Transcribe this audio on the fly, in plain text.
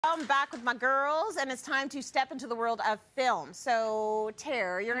I'm back with my girls, and it's time to step into the world of film. So,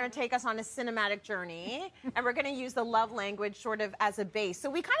 Teri, you're going to take us on a cinematic journey, and we're going to use the love language sort of as a base. So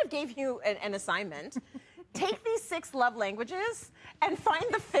we kind of gave you an assignment. Take these 6 love languages and find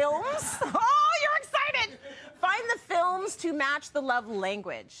the films. Oh, you're excited! Find the films to match the love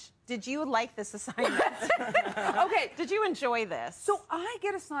language. Did you like this assignment? Okay. Did you enjoy this? So I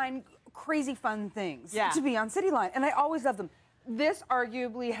get assigned crazy fun things to be on Cityline, and I always love them. This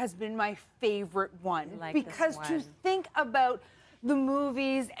arguably has been my favorite one because to think about the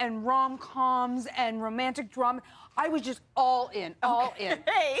movies and rom-coms and romantic drama, I was just all in, all in.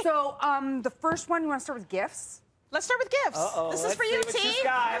 So the first one, you want to start with gifts? Let's start with gifts. This is for you, T.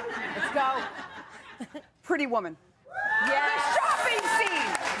 Let's go. Pretty Woman. Yes. The shopping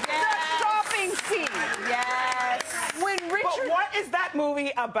scene. Yes. The shopping scene. Yes. When Richard. But what is that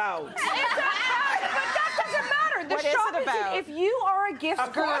movie about? But that doesn't matter. The what is it about? Scene, if you are a gifts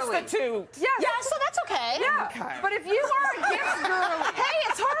girly. Prostitute. Yes. Yeah, so that's okay. Yeah. Okay. But if you are a gifts girly. Hey,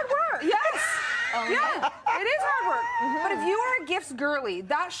 it's hard work. Yes. Yeah, it is hard work. But if you are a gifts girly,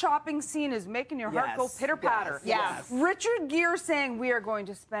 that shopping scene is making your heart go pitter-patter. Yes. Richard Gere saying we are going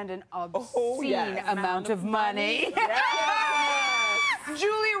to spend an obscene amount of money.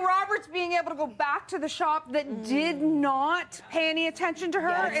 Julia Roberts being able to go back to the shop that did not pay any attention to her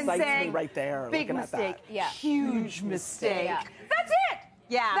and saying, right there, big mistake, huge mistake. Yeah. That's it.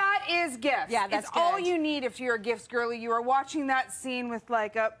 Yeah. That is gifts. Yeah, that's it's all you need if you're a gifts girly. You are watching that scene with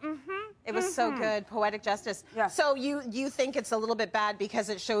like a It was so good, poetic justice. Yeah. So you think it's a little bit bad because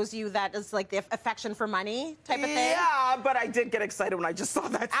it shows you that it's like the affection for money type of thing? Yeah, but I did get excited when I just saw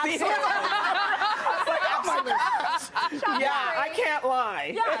that scene. Absolutely. Yeah, I can't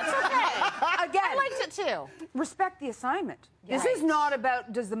lie. Yeah, it's okay. Again, I liked it too. respect the assignment. This is not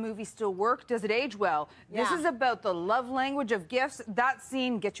about does the movie still work, does it age well. This is about the love language of gifts. That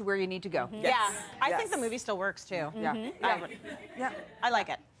scene gets you where you need to go. Yeah, I think the movie still works too. Yeah. I like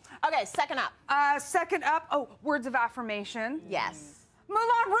it. Okay, second up. Second up, words of affirmation. Yes.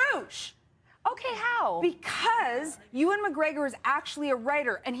 Moulin Rouge. Okay, how? Because Ewan McGregor is actually a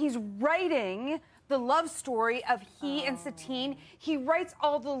writer, and he's writing the love story of he and Satine. He writes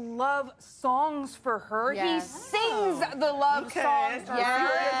all the love songs for her. Yes. He sings the love songs for her.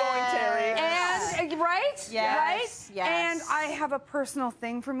 You're going, Teri. And right? Yes. Right? Yes. And I have a personal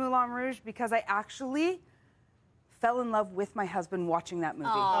thing for Moulin Rouge because I actually fell in love with my husband watching that movie.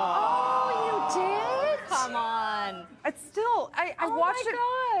 Oh, you did? Come on. It's still, I watched it.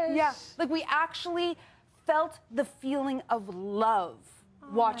 Gosh. Yeah, like we actually felt the feeling of love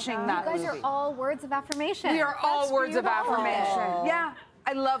watching that movie. You guys are all words of affirmation. We are all That's words beautiful. of affirmation. Yeah,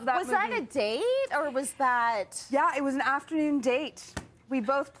 I love that Was movie. that a date or was that? Yeah, it was an afternoon date. We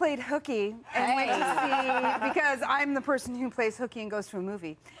both played hooky and went to see, because I'm the person who plays hooky and goes to a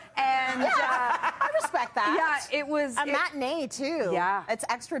movie. And I respect that. yeah, it was a matinee too. Yeah. It's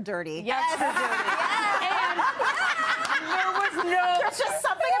extra dirty. Yes. Extra dirty. And there was no. There's just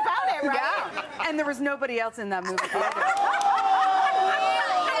something about it, right? Yeah. And there was nobody else in that movie.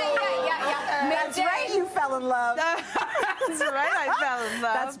 That's right, you fell in love. That's right, I fell in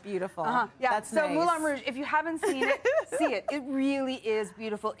love. That's beautiful. Yeah. That's so nice. Moulin Rouge, if you haven't seen it, see it. It really is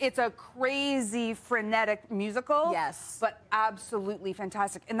beautiful. It's a crazy, frenetic musical. Yes. But absolutely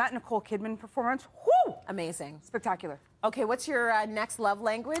fantastic. And that Nicole Kidman performance, whoo! Amazing. Spectacular. Okay, what's your next love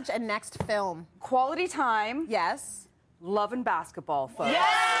language and next film? Quality time. Yes. Love and basketball, folks.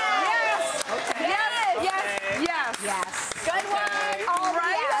 Yes! Okay. Yes. Good one. All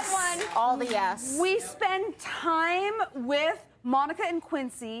Right? the yes. All the yes. We spend time with Monica and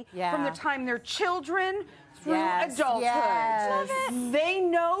Quincy from the time they're children through adulthood. Yes. Love it. They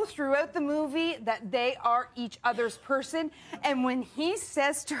know throughout the movie that they are each other's person. And when he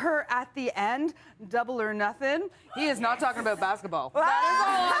says to her at the end, double or nothing, he is not talking about basketball. That is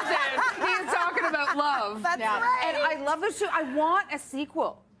all I'm saying. He is talking about love. That's right. And I love those two. I want a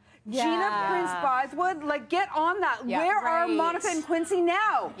sequel. Gina Prince Bythewood, like, get on that. Yeah, Where are Monica and Quincy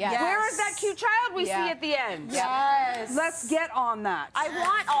now? Yes. Where is that cute child we see at the end? Yes. Let's get on that. I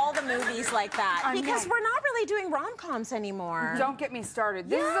want all the movies like that I because know. we're not really doing rom-coms anymore. Don't get me started.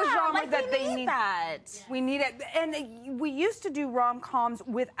 This is a genre like that they need. That. We need it. And we used to do rom-coms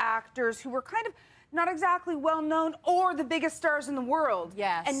with actors who were kind of not exactly well-known or the biggest stars in the world.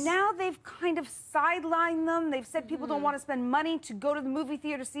 Yes. And now they've kind of sidelined them. They've said people don't want to spend money to go to the movie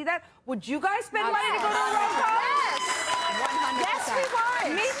theater to see that. Would you guys spend money to go to a rom-com? Yes. 100%. Yes, we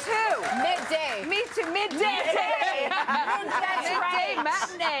would. Me too. Midday. Me too. Midday. That's right.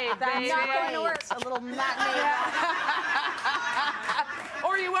 Matinee. That's not going to work. A little matinee.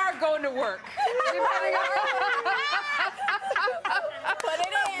 Or you are going to work. Put it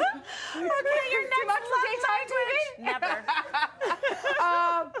in. watch Never.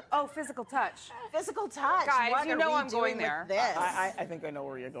 Oh, physical touch. Physical touch. Guys, what you are know we I'm going doing there. with this? I think I know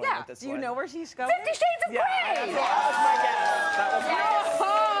where you're going with this Do you one. know where she's going? 50 Shades of Yeah, Grey! that was my guess. That was my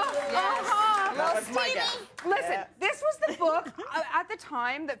guess. That was my guess. Listen, Yeah. this was the book at the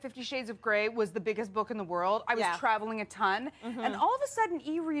time that 50 Shades of Grey was the biggest book in the world. I was traveling a ton, and all of a sudden,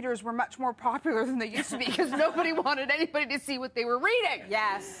 e-readers were much more popular than they used to be because nobody wanted anybody to see what they were reading.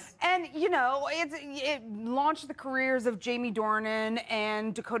 Yes. And you know, it launched the careers of Jamie Dornan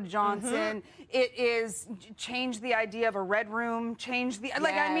and Dakota Johnson. It is changed the idea of a red room. Changed the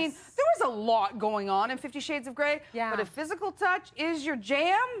like. I mean, there was a lot going on in 50 Shades of Grey. Yeah. But if physical touch is your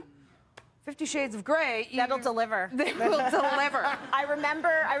jam, 50 Shades of Grey. That'll deliver. They will deliver. I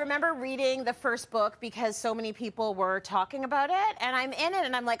remember reading the first book because so many people were talking about it, and I'm in it,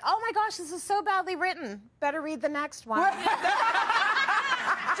 and I'm like, oh my gosh, this is so badly written. Better read the next one.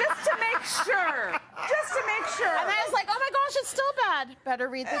 Just to make sure. Just to make sure. And I was like, oh my gosh, it's still bad. Better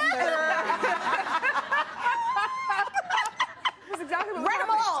read the third. That's exactly what Read them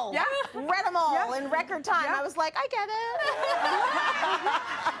all. Yeah. Read them all in record time. Yeah. I was like, I get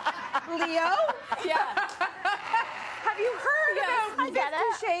it. Leo? Yeah. Have you heard I about get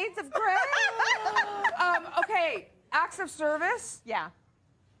 50 Shades of Grey? Okay, acts of service. Yeah.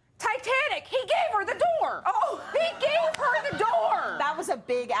 Titanic, he gave her the door. Oh, he gave her the door. That was a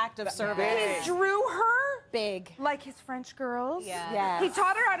big act of service. He drew her Big. like his French girls. Yeah. Yes. He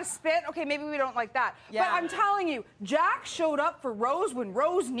taught her how to spit. Okay, maybe we don't like that. Yeah. But I'm telling you, Jack showed up for Rose when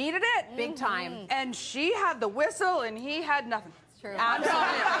Rose needed it. Big time. And she had the whistle and he had nothing. True. I'm telling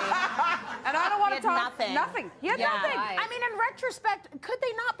you. And I don't want He to had talk. nothing. Nothing. He had nothing. Right. I mean, in retrospect, could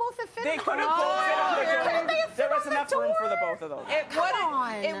they not both have fit They in could the have door? both fit on the door. Couldn't they have fit There was on the enough room for the door? both of those.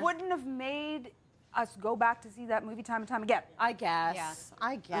 It wouldn't have made us go back to see that movie time and time again. I guess. Yeah.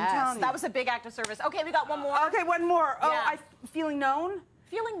 I telling guess. you. That was a big act of service. Okay, we got one more. Okay, one more. Oh, Yeah. Feeling Known.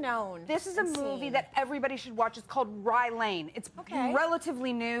 Feeling known. This is a and movie seen. that everybody should watch. It's called Rye Lane. It's Okay.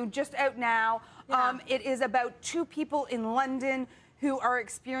 relatively new, just out now. Yeah. It is about two people in London who are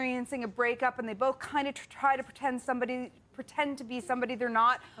experiencing a breakup, and they both kind of try to pretend to be somebody they're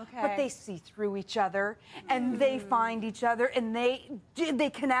not. Okay. But they see through each other, and they find each other, and they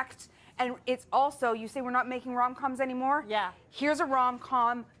connect. And it's also, you say we're not making rom-coms anymore? Yeah. Here's a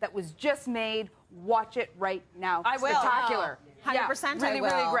rom-com that was just made. Watch it right now. I will. Spectacular. 100% Yeah, really, I will.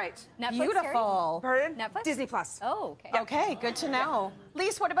 really great. Netflix, Beautiful. Pardon? Netflix? Disney Plus. Oh, okay. Okay, good to know.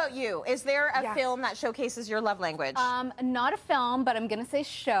 Lise, what about you? Is there a Yeah. film that showcases your love language? Not a film, but I'm gonna say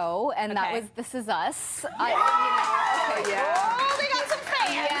show, and that Okay. was This Is Us. Oh, we got some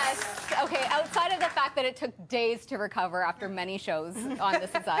fans. Yes. Okay. Outside of the fact that it took days to recover after many shows on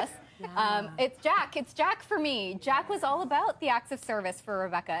This Is Us, it's Jack. It's Jack for me. Jack was all about the acts of service for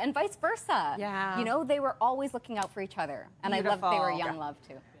Rebecca, and vice versa. Yeah. You know, they were always looking out for each other, and I loved they were young love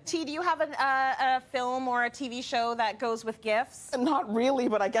too. T, do you have a film or a TV show that goes with gifts? Not really,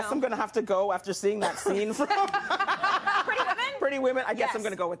 but I guess I'm going to have to go after seeing that scene from Pretty Women? Pretty Women. I guess Yes. I'm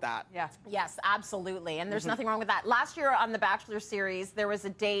going to go with that. Yeah. Yes, absolutely. And there's nothing wrong with that. Last year on the Bachelor series, there was a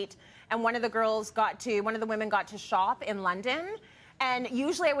date, and one of the women got to shop in London. And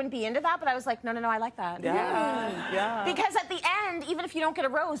usually I wouldn't be into that, but I was like, no, I like that. Yeah. Because at the end, even if you don't get a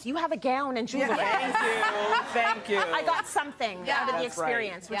rose, you have a gown and jewelry. Thank you. I got something out of the That's right.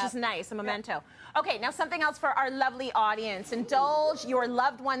 experience, which is nice, a memento. Okay, now something else for our lovely audience. Indulge your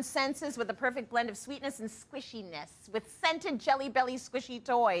loved one's senses with a perfect blend of sweetness and squishiness with scented Jelly Belly squishy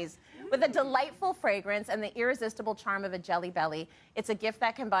toys. With a delightful fragrance and the irresistible charm of a Jelly Belly, it's a gift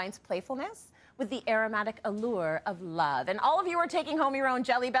that combines playfulness with the aromatic allure of love. And all of you are taking home your own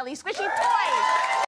Jelly Belly squishy toys.